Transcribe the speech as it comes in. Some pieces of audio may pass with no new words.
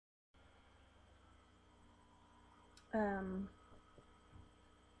I'm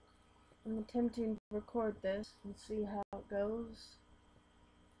attempting to record this and see how it goes.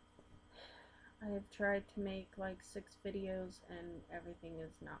 I have tried to make like 6 videos and everything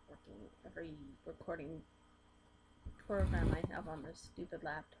is not working. Every recording program I have on this stupid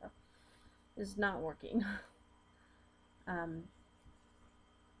laptop is not working. um,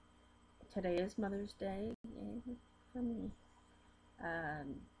 Today is Mother's Day, yay for me.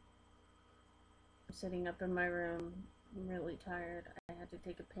 I'm sitting up in my room. I'm really tired. I had to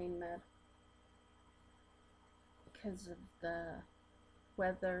take a pain med because of the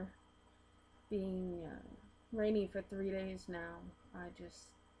weather being rainy for 3 days now. I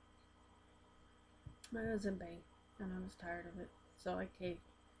was in pain and I was tired of it, so I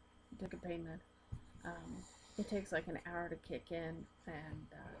took a pain med. It takes like an hour to kick in, and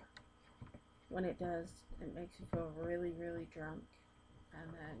when it does, it makes you feel really, really drunk,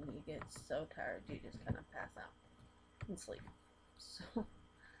 and then you get so tired you just kind of pass out and sleep. So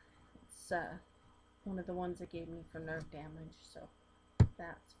it's one of the ones that gave me for nerve damage, so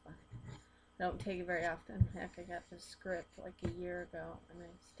that's fine. I don't take it very often. Heck, I got this script like a year ago, and I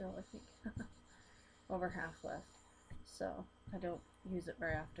still, I think, over half left. So I don't use it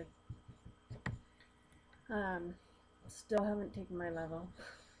very often. Still haven't taken my level.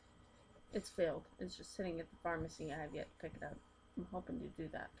 It's failed. It's just sitting at the pharmacy. I have yet to pick it up. I'm hoping to do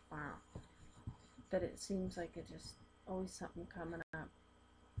that tomorrow. But it seems like it just always something coming up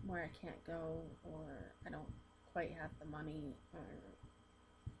where I can't go, or I don't quite have the money, or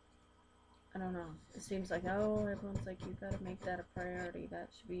I don't know. It seems like, oh, everyone's like, you gotta make that a priority.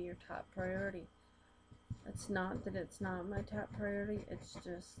 That should be your top priority. It's not that it's not my top priority. It's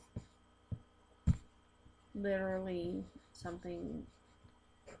just literally something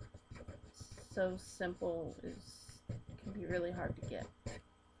so simple can be really hard to get.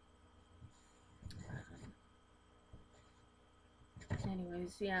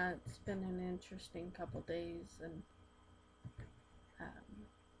 Anyways, yeah, it's been an interesting couple days, and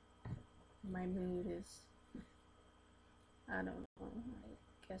my mood is, I don't know, I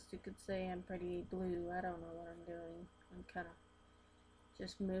guess you could say I'm pretty blue. I don't know what I'm doing. I'm kind of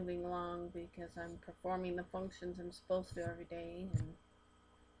just moving along because I'm performing the functions I'm supposed to every day,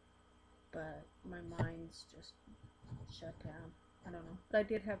 but my mind's just shut down. I don't know. But I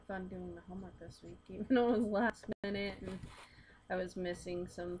did have fun doing the homework this week, even though it was last minute and I was missing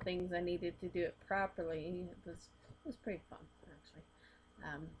some things I needed to do it properly. It was pretty fun, actually.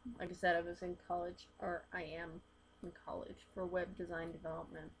 Like I said, I was in college, or I am in college for web design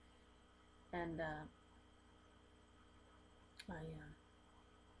development, and I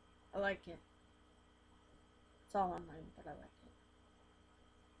like it. It's all online, but I like it.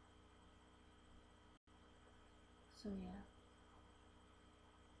 So yeah.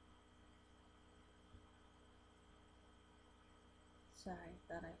 Sorry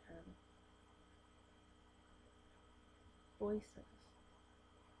that I heard voices.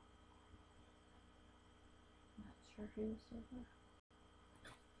 Not sure who's over.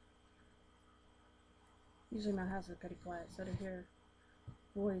 Usually my house is pretty quiet, so to hear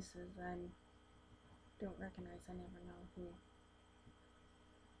voices I don't recognize, I never know who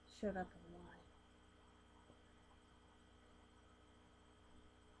showed up and why.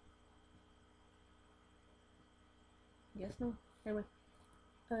 Guess no. Anyway,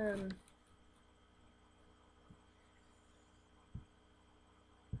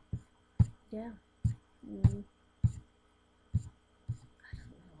 yeah. Mm, I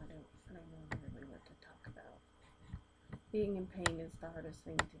don't know really what to talk about. Being in pain is the hardest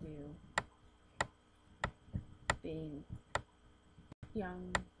thing to do. Being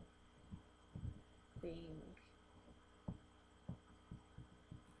young, being,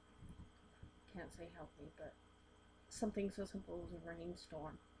 can't say healthy, but something so simple as a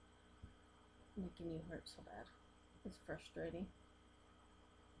rainstorm making you hurt so bad is frustrating.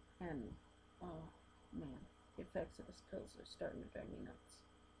 And, oh man, the effects of this pills are starting to drive me nuts.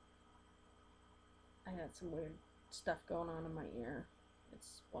 I had some weird stuff going on in my ear.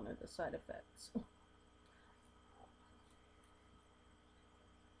 It's one of the side effects. I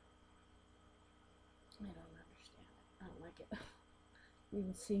don't understand it. I don't like it. You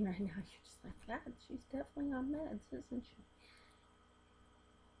can see right now, you're just like, God, she's definitely on meds, isn't she?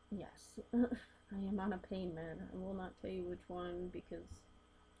 Yes, I am on a pain med. I will not tell you which one because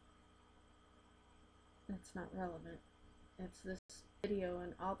that's not relevant. It's this video,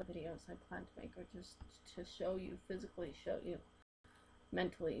 and all the videos I plan to make are just to show you, physically show you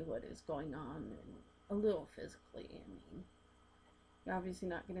mentally what is going on, and a little physically. I mean, you're obviously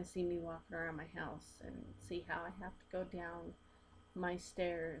not going to see me walking around my house and see how I have to go down my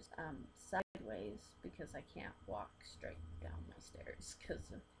stairs sideways because I can't walk straight down my stairs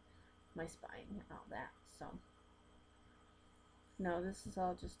because of my spine and all that. So, no, this is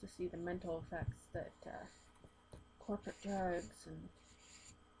all just to see the mental effects that corporate drugs and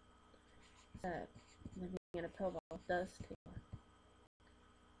that living in a pill bottle does to you.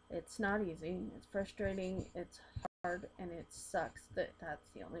 It's not easy, it's frustrating, it's hard, and it sucks that that's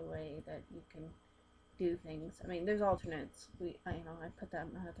the only way that you can do things. I mean, there's alternates. I put that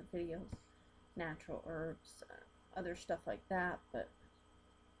in my other videos, natural herbs, other stuff like that, but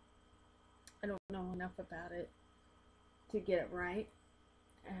I don't know enough about it to get it right.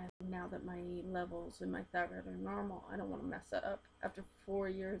 And now that my levels in my thyroid are normal, I don't want to mess that up after 4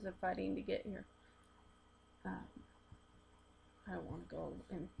 years of fighting to get here. I don't want to go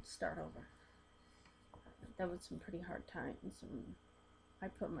and start over. That was some pretty hard times. I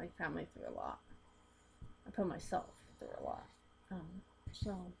put my family through a lot. I put myself through a lot.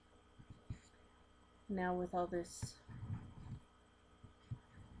 So now with all this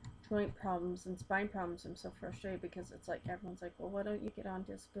joint problems and spine problems, I'm so frustrated because it's like everyone's like, well, why don't you get on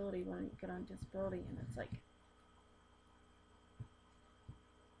disability? Why don't you get on disability? And it's like,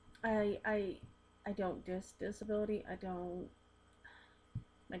 I don't disability. I don't.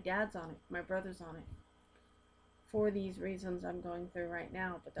 My dad's on it. My brother's on it. For these reasons I'm going through right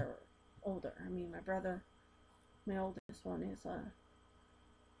now, but they're older. I mean, my oldest one is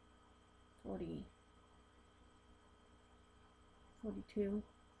 42.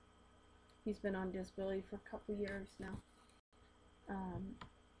 He's been on disability for a couple years now. And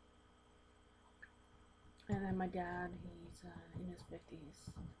then my dad, he's in his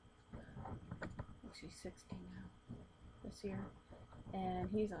 50s. Actually 60 now this year. And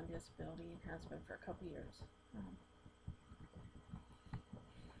he's on disability and has been for a couple years.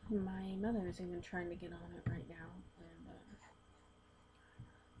 My mother is even trying to get on it right now, and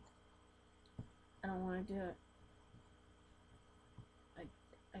I don't want to do it.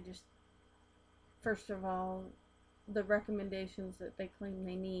 I just, first of all, the recommendations that they claim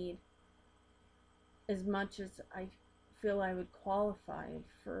they need, as much as I feel I would qualify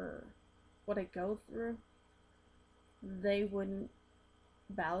for what I go through, they wouldn't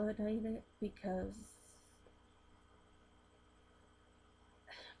validate it because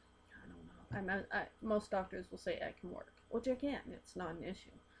I don't know. Most doctors will say I can work, which I can. It's not an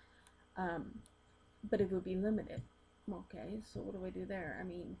issue. But it would be limited. Okay, so what do I do there? I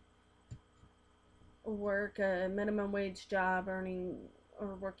mean, work a minimum wage job,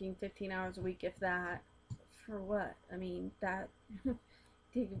 working 15 hours a week, if that, for what? I mean, that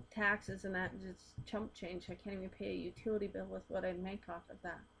taking taxes and that just chump change. I can't even pay a utility bill with what I make off of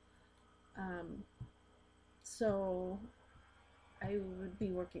that. So I would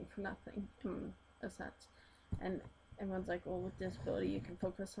be working for nothing in a sense. And everyone's like, well, with disability you can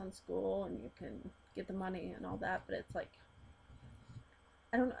focus on school and you can get the money and all that, but it's like,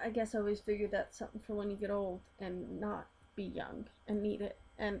 I don't know, I guess I always figured that's something for when you get old and not be young and need it.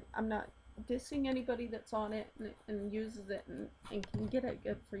 And I'm not dissing anybody that's on it and uses it and can get it,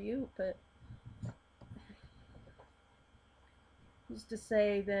 good for you, but just to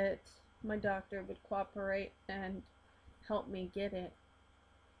say that my doctor would cooperate and help me get it,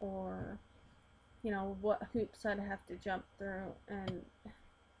 or what hoops I'd have to jump through, and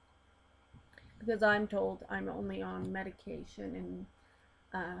because I'm told I'm only on medication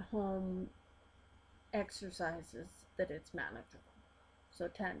and home exercises that it's manageable. So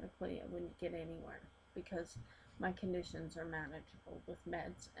technically I wouldn't get anywhere because my conditions are manageable with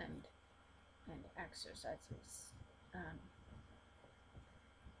meds and exercises.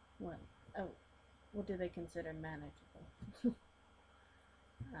 What do they consider manageable?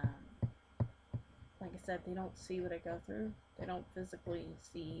 Like I said, they don't see what I go through. They don't physically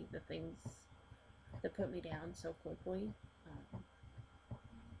see the things that put me down so quickly.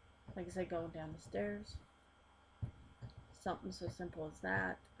 Like I said, going down the stairs, something so simple as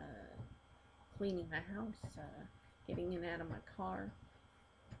that, cleaning my house, getting in and out of my car.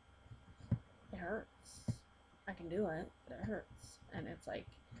 It hurts. I can do it, but it hurts. And it's like,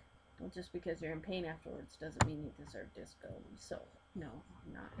 well, just because you're in pain afterwards doesn't mean you deserve disability. So, no,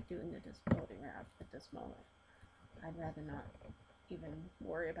 I'm not doing the disability route at this moment. I'd rather not even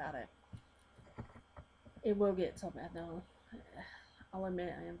worry about it. It will get so bad, though. I'll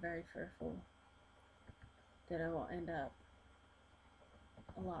admit I am very fearful that I will end up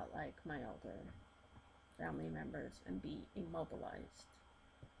a lot like my older family members and be immobilized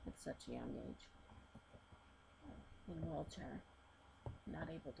at such a young age, in a wheelchair, not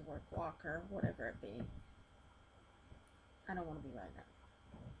able to work, walker, whatever it be. I don't want to be like that.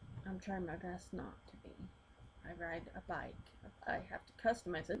 I'm trying my best not to be. I ride a bike. I have to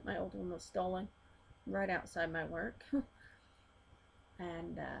customize it. My old one was stolen right outside my work.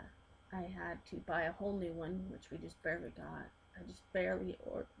 And I had to buy a whole new one, which we just barely got. I just barely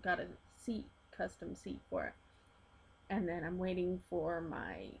got a custom seat for it. And then I'm waiting for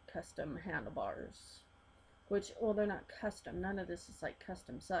my custom handlebars, which, well, they're not custom. None of this is like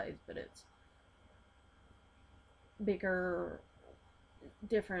custom size, but it's bigger,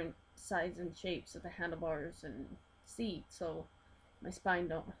 different size and shapes of the handlebars and seat, so my spine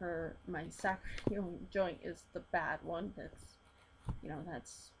don't hurt. My sacral joint is the bad one. That's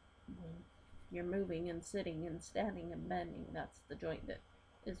when you're moving and sitting and standing and bending. That's the joint that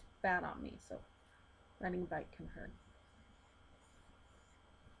is bad on me. So riding a bike can hurt.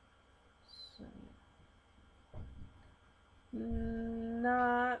 So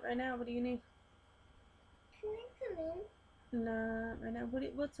not right now. What do you need? Can I come in? Not right now.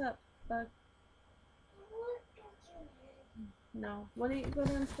 What's up, bug? What does you need? No. Why don't you go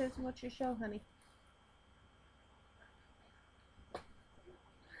downstairs and watch your show, honey?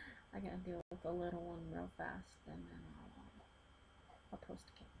 I gotta deal with the little one real fast, and then